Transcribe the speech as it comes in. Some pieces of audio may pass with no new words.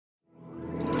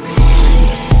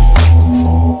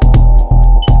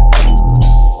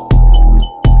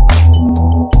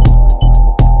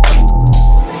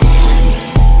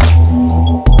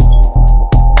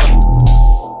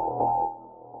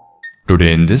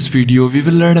Today in this video, we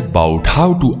will learn about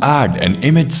how to add an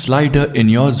image slider in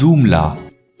your Joomla.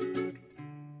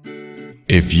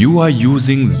 If you are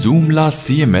using Joomla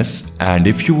CMS and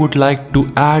if you would like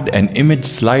to add an image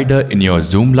slider in your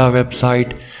Joomla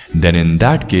website, then in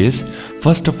that case,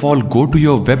 first of all go to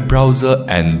your web browser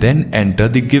and then enter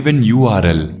the given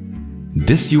URL.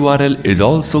 This URL is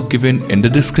also given in the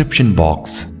description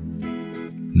box.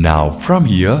 Now from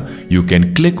here, you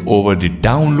can click over the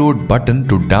download button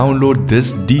to download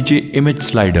this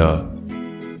DJ-ImageSlider.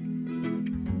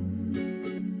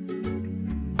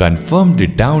 Confirm the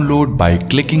download by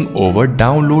clicking over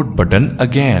download button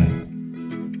again.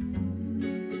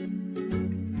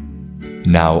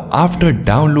 Now after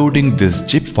downloading this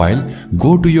zip file,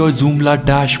 go to your Joomla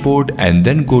dashboard and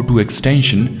then go to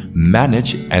extension,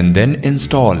 manage and then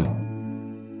install.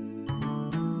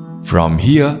 From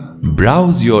here,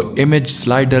 browse your image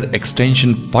slider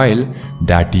extension file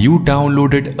that you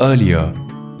downloaded earlier.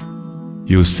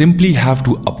 You simply have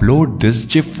to upload this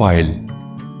zip file.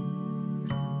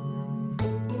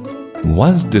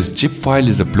 Once this zip file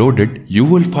is uploaded, you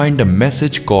will find a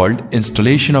message called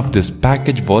installation of this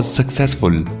package was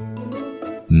successful.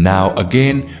 Now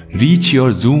again, reach your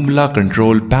Joomla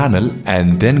control panel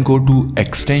and then go to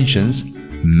extensions,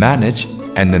 manage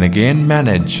and then again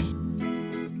manage.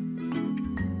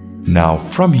 Now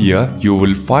from here, you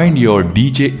will find your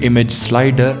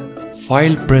DJ-ImageSlider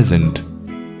file present.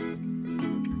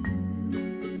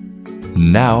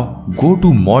 Now go to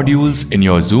modules in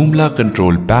your Joomla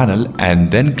control panel and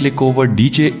then click over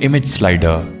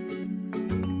DJ-ImageSlider.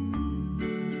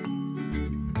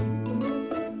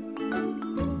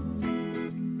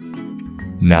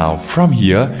 Now from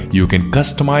here, you can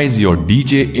customize your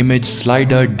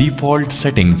DJ-ImageSlider default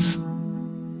settings.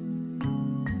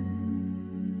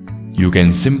 You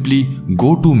can simply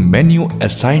go to menu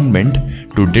assignment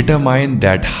to determine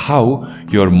that how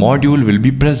your module will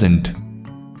be present.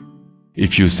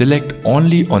 If you select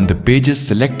only on the pages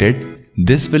selected,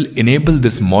 this will enable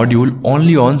this module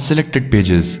only on selected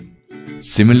pages.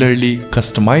 Similarly,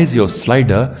 customize your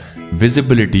slider,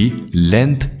 visibility,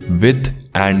 length, width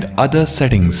and other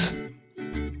settings.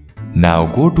 Now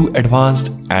go to advanced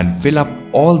and fill up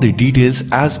all the details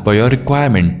as per your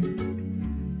requirement.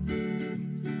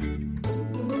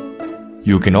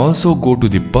 You can also go to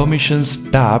the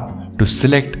Permissions tab to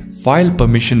select File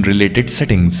Permission related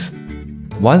settings.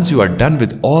 Once you are done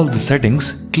with all the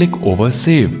settings, click over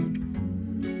Save.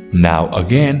 Now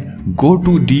again, go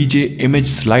to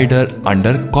DJ-ImageSlider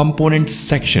under Components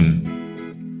section.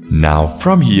 Now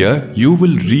from here, you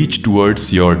will reach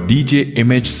towards your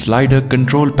DJ-ImageSlider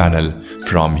control panel.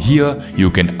 From here, you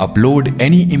can upload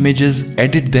any images,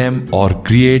 edit them or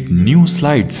create new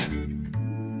slides.